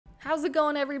How's it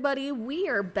going, everybody? We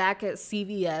are back at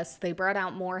CVS. They brought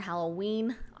out more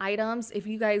Halloween items. If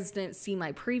you guys didn't see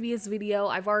my previous video,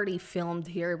 I've already filmed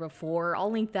here before.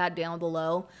 I'll link that down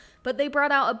below. But they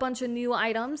brought out a bunch of new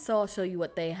items, so I'll show you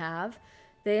what they have.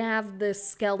 They have this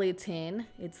skeleton.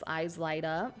 Its eyes light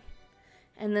up.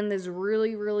 And then this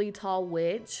really, really tall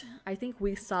witch. I think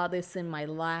we saw this in my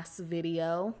last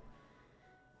video.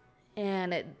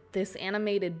 And this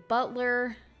animated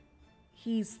butler.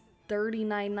 He's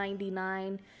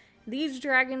 $39.99. These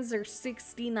dragons are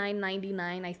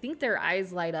 $69.99. I think their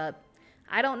eyes light up.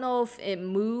 I don't know if it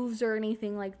moves or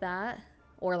anything like that,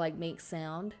 or like makes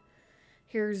sound.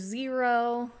 Here's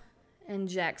Zero and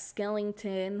Jack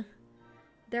Skellington.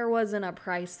 There wasn't a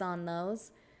price on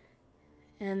those.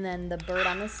 And then the bird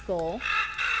on the skull.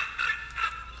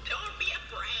 Don't be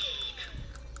afraid.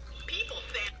 People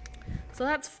think. So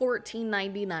that's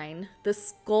 $14.99. The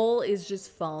skull is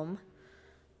just foam.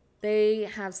 They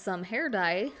have some hair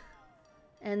dye,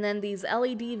 and then these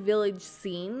LED village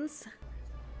scenes,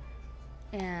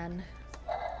 and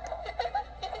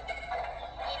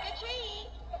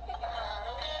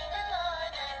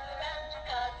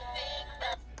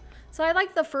so I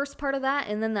like the first part of that,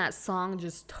 and then that song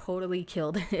just totally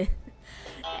killed it.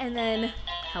 And then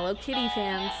Hello Kitty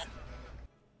fans.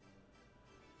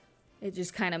 It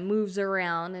just kind of moves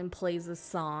around and plays a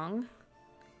song.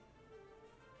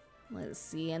 Let's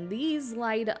see, and these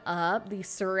light up, these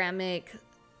ceramic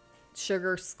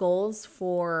sugar skulls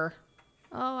for,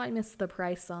 oh, I missed the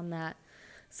price on that.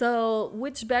 So,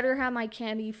 which better have my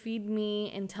candy feed me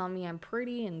and tell me I'm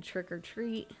pretty and trick or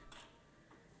treat?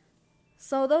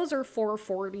 So those are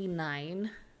 $4.49.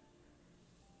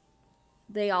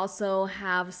 They also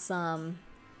have some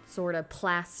sort of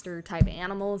plaster type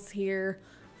animals here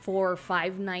for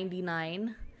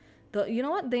 $5.99. You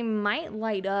know what? They might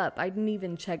light up. I didn't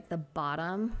even check the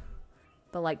bottom.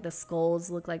 But like the skulls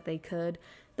look like they could.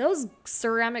 Those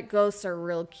ceramic ghosts are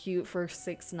real cute for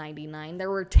 $6.99. There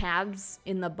were tabs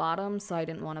in the bottom, so I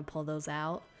didn't want to pull those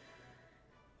out.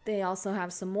 They also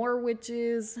have some more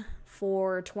witches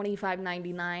for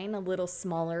 $25.99. A little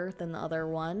smaller than the other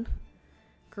one.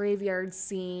 Graveyard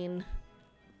scene.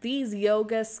 These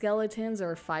yoga skeletons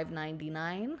are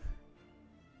 $5.99.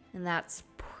 And that's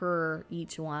per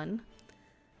each one.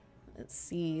 Let's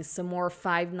see, some more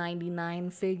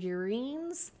 $5.99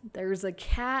 figurines. There's a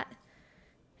cat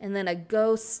and then a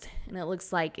ghost, and it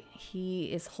looks like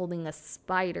he is holding a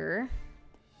spider.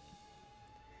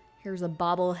 Here's a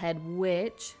bobblehead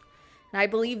witch. And I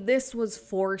believe this was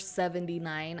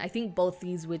 $4.79. I think both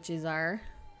these witches are.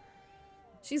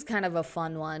 She's kind of a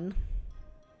fun one.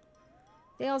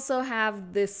 They also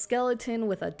have this skeleton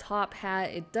with a top hat.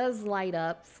 It does light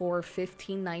up for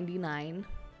 $15.99.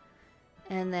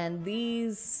 And then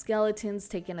these skeletons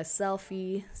taking a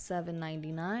selfie,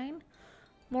 $7.99.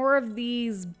 More of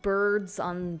these birds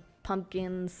on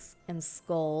pumpkins and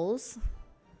skulls.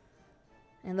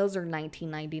 And those are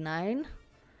 $19.99.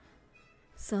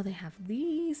 So they have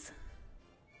these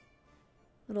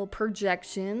little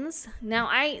projections.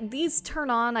 Now these turn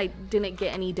on. I didn't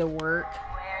get any to work.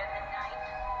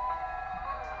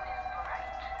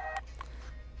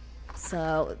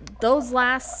 So those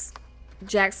last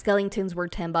Jack Skellingtons were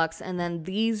 $10, and then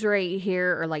these right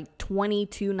here are like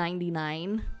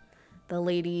 $22.99. The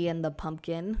lady and the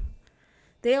pumpkin.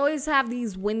 They always have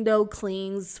these window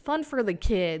clings, fun for the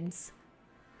kids.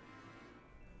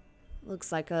 Looks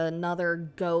like another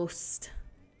ghost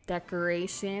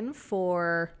decoration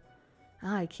for.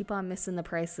 Oh, I keep on missing the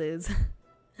prices.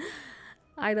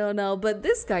 I don't know, but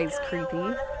this guy's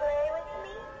creepy.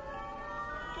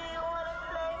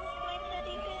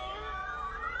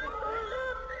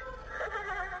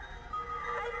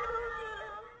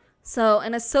 So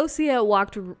an associate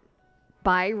walked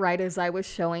by right as I was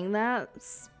showing that,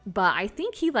 but I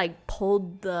think he like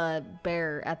pulled the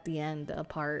bear at the end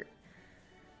apart.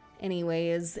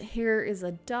 Anyways, here is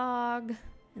a dog,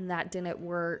 and that didn't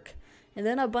work. And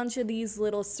then a bunch of these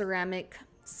little ceramic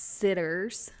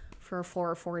sitters for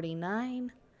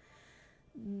 $4.49.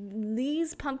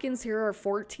 These pumpkins here are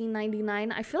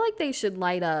 $14.99. I feel like they should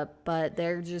light up, but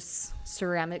they're just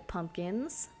ceramic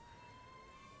pumpkins.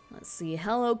 Let's see,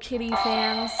 Hello Kitty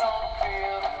fans.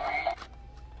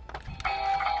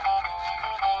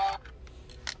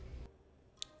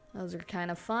 Those are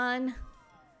kind of fun.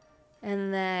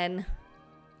 And then,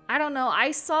 I don't know,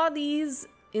 I saw these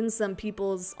in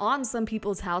on some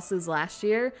people's houses last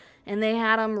year, and they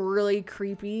had them really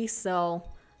creepy, so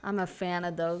I'm a fan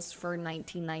of those for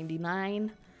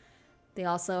 $19.99. They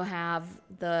also have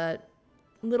the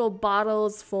little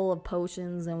bottles full of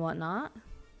potions and whatnot.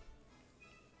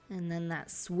 And then that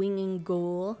swinging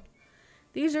ghoul.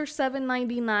 These are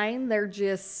 $7.99. They're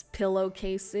just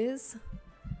pillowcases.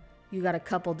 You got a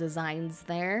couple designs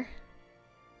there.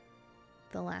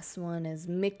 The last one is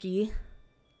Mickey.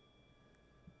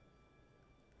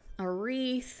 A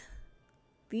wreath.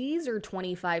 These are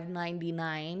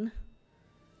 $25.99.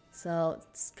 So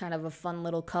it's kind of a fun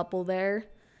little couple there.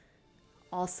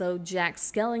 Also Jack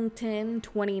Skellington,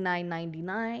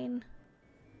 $29.99.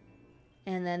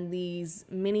 And then these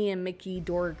Minnie and Mickey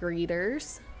door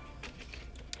greeters.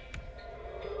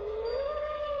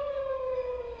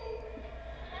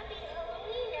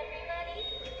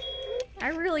 I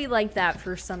really like that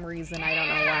for some reason. I don't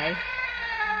know why.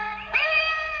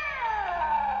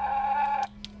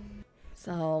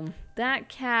 So that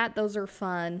cat, those are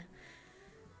fun.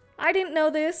 I didn't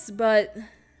know this, but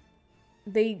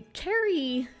they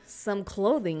carry some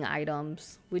clothing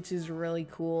items, which is really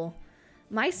cool.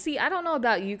 I don't know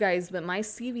about you guys, but my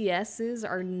CVS's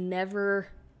are never,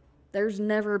 there's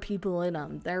never people in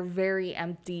them. They're very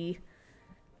empty.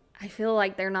 I feel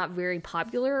like they're not very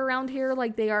popular around here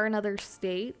like they are in other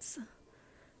states.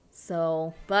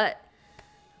 So, but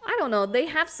I don't know. They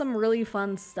have some really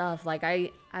fun stuff. Like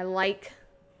I like,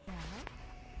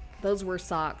 those were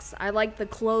socks. I like the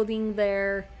clothing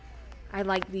there. I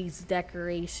like these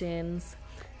decorations.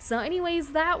 So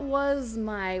anyways, that was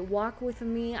my walk with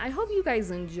me. I hope you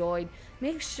guys enjoyed.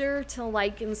 Make sure to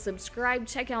like and subscribe.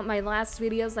 Check out my last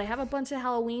videos. I have a bunch of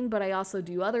Halloween, but I also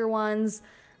do other ones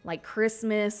like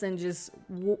Christmas and just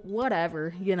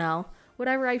whatever, you know,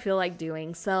 whatever I feel like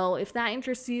doing. So if that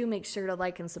interests you, make sure to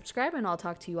like and subscribe, and I'll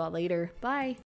talk to you all later. Bye.